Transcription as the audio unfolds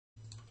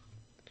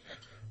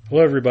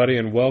Hello, everybody,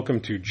 and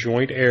welcome to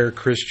Joint Heir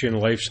Christian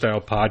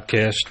Lifestyle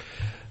Podcast.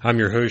 I'm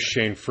your host,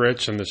 Shane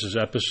Fritz, and this is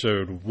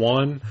episode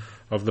 1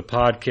 of the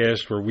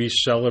podcast where we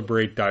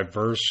celebrate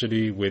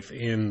diversity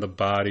within the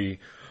body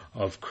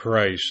of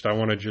Christ. I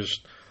want to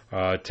just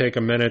take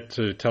a minute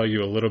to tell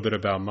you a little bit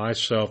about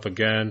myself.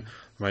 Again,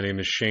 my name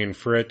is Shane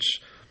Fritz.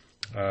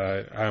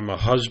 I'm a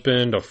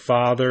husband, a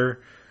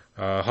father,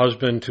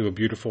 husband to a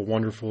beautiful,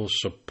 wonderful,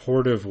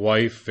 supportive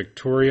wife,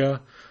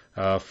 Victoria,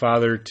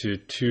 father to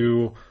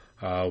 2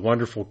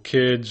 wonderful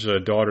kids, a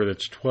daughter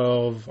that's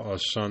 12, a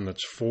son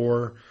that's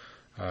 4.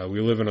 We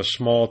live in a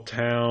small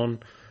town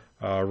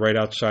right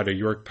outside of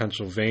York,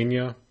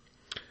 Pennsylvania.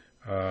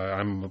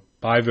 I'm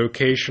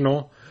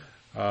bivocational.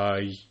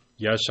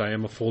 Yes, I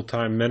am a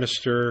full-time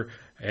minister,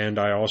 and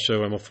I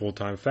also am a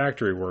full-time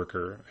factory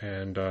worker.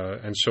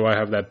 And so I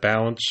have that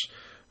balance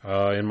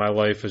in my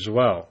life as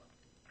well.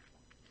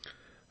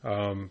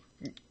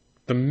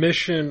 The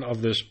mission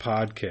of this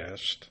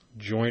podcast,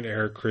 Joint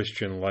Heir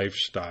Christian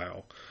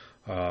Lifestyle,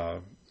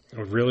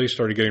 really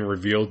started getting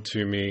revealed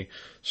to me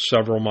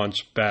several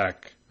months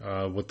back,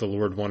 what the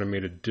Lord wanted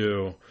me to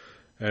do.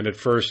 And at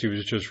first, He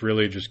was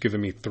just giving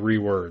me 3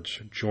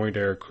 words: Joint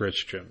Heir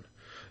Christian,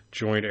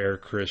 Joint Heir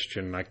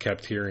Christian. And I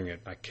kept hearing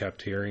it. I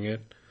kept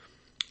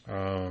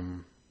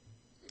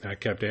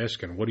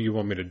asking, what do you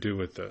want me to do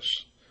with this?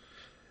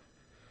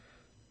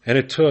 And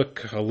it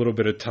took a little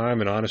bit of time,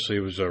 and honestly,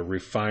 it was a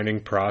refining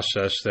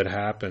process that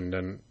happened.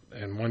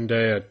 And one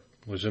day I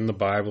was in the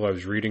Bible. I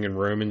was reading in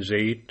Romans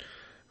 8,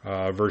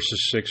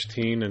 verses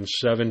 16 and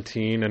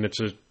 17, and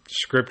it's a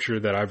scripture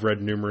that I've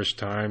read numerous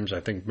times. I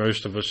think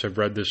most of us have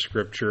read this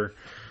scripture,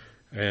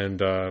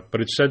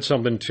 but it said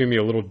something to me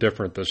a little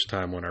different this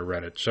time when I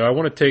read it. So I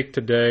want to take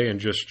today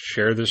and just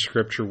share this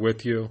scripture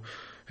with you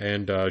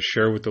and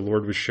share what the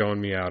Lord was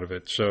showing me out of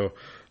it. So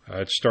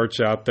it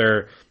starts out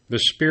there: the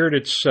Spirit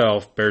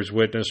itself bears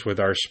witness with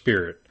our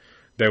spirit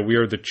that we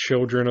are the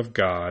children of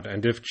God,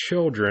 and if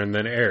children,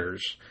 then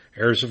heirs,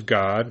 heirs of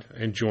God,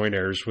 and joint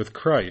heirs with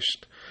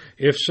Christ,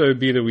 if so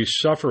be that we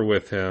suffer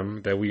with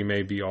Him, that we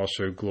may be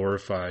also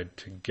glorified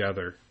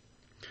together.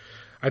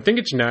 I think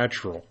it's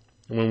natural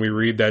when we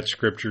read that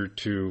scripture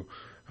to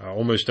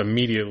almost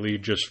immediately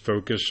just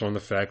focus on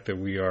the fact that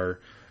we are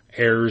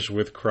heirs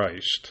with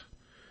Christ,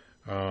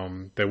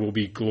 that we'll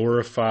be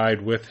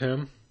glorified with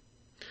Him,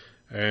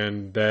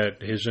 and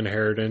that His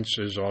inheritance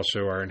is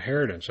also our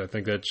inheritance. I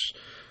think that's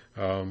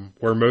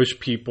where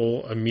most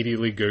people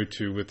immediately go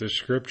to with this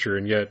scripture.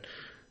 And yet,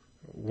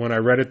 when I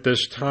read it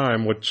this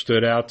time, what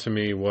stood out to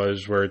me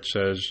was where it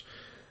says,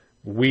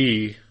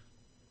 we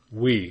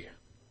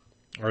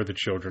are the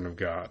children of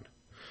God,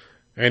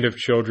 and if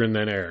children,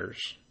 then heirs.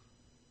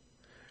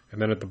 And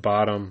then at the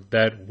bottom,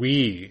 that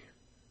we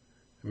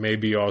may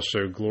be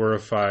also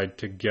glorified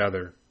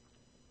together.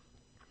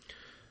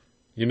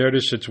 You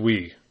notice it's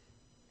we.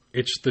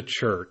 It's the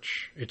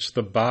church. It's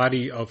the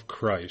body of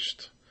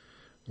Christ.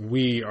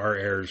 We are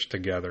heirs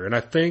together. And I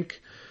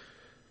think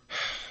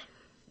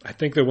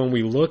that when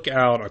we look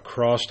out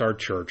across our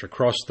church,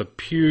 across the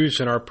pews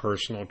in our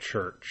personal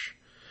church,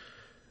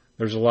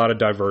 there's a lot of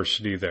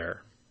diversity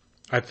there.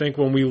 I think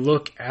when we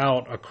look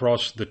out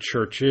across the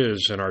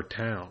churches in our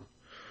town,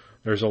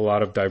 there's a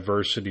lot of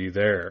diversity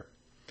there.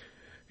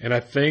 And I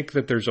think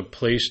that there's a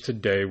place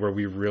today where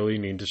we really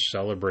need to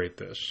celebrate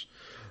this,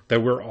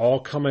 that we're all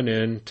coming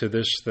into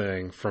this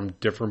thing from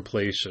different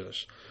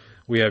places.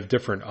 We have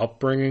different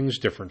upbringings,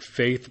 different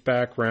faith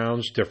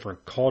backgrounds,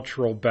 different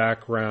cultural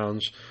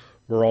backgrounds.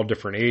 We're all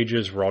different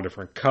ages. We're all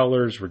different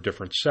colors. We're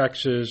different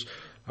sexes.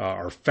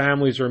 Our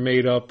families are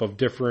made up of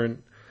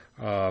different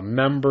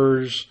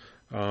members.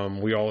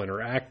 We all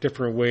interact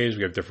different ways.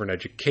 We have different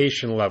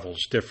education levels,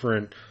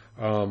 different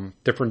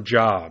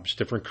jobs,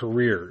 different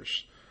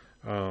careers,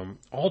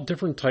 all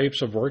different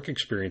types of work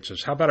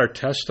experiences. How about our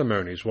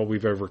testimonies, what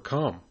we've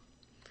overcome?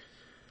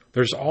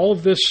 There's all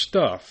of this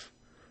stuff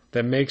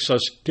that makes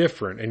us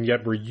different, and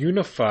yet we're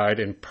unified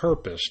in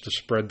purpose to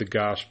spread the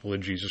gospel of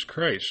Jesus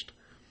Christ.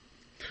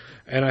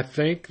 And I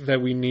think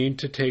that we need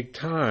to take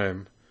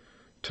time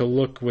to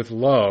look with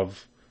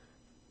love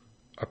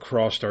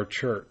across our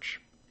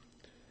church.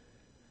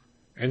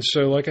 And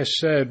so, like I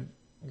said,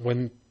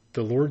 when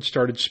the Lord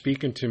started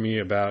speaking to me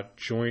about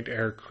Joint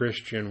Heir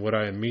Christian, what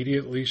I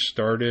immediately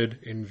started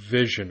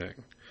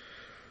envisioning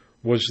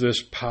was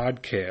this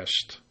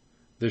podcast,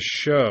 this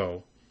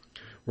show,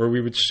 where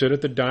we would sit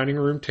at the dining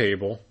room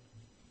table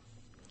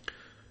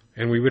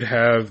and we would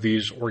have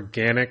these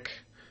organic,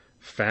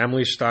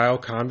 family-style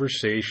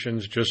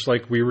conversations just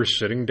like we were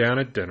sitting down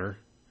at dinner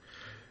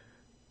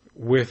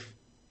with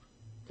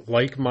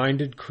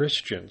like-minded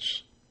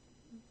Christians,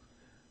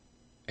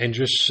 and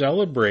just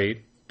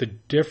celebrate the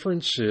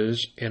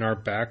differences in our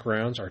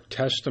backgrounds, our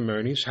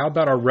testimonies. How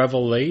about our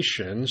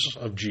revelations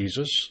of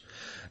Jesus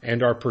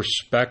and our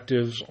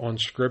perspectives on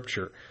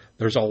Scripture?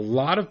 There's a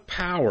lot of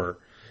power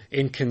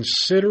in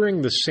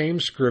considering the same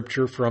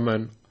Scripture from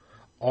an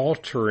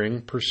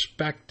altering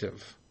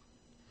perspective.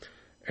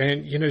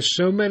 And,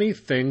 so many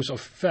things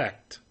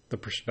affect the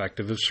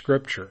perspective of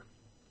Scripture.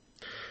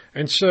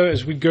 And so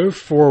as we go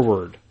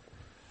forward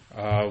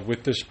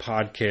with this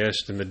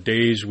podcast in the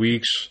days,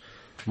 weeks,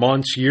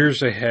 months,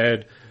 years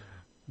ahead.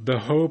 The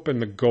hope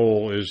and the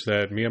goal is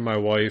that me and my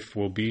wife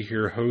will be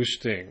here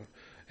hosting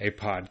a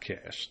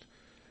podcast.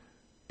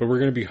 But we're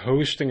going to be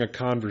hosting a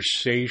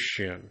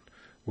conversation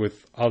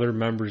with other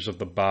members of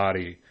the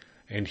body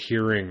and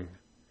hearing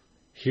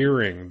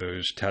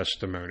those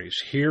testimonies,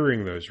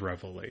 hearing those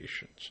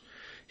revelations,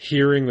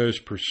 hearing those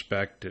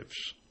perspectives.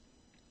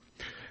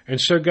 And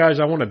so, guys,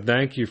 I want to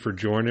thank you for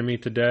joining me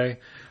today.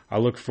 I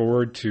look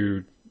forward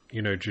to,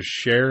 just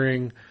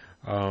sharing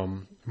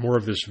more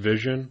of this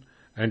vision,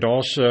 and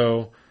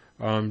also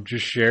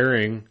just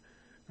sharing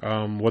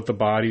what the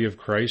body of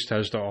Christ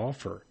has to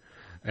offer,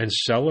 and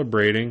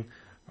celebrating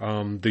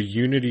the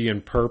unity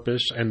in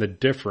purpose and the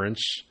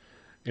difference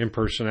in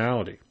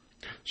personality.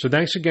 So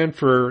thanks again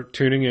for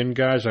tuning in,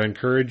 guys. I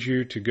encourage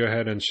you to go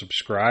ahead and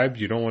subscribe.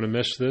 You don't want to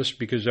miss this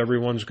because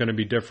everyone's going to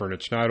be different.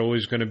 It's not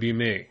always going to be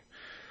me.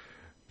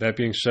 That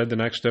being said, the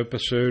next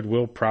episode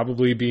will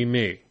probably be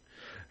me.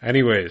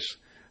 Anyways,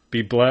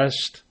 be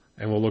blessed,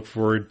 and we'll look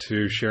forward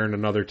to sharing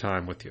another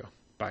time with you.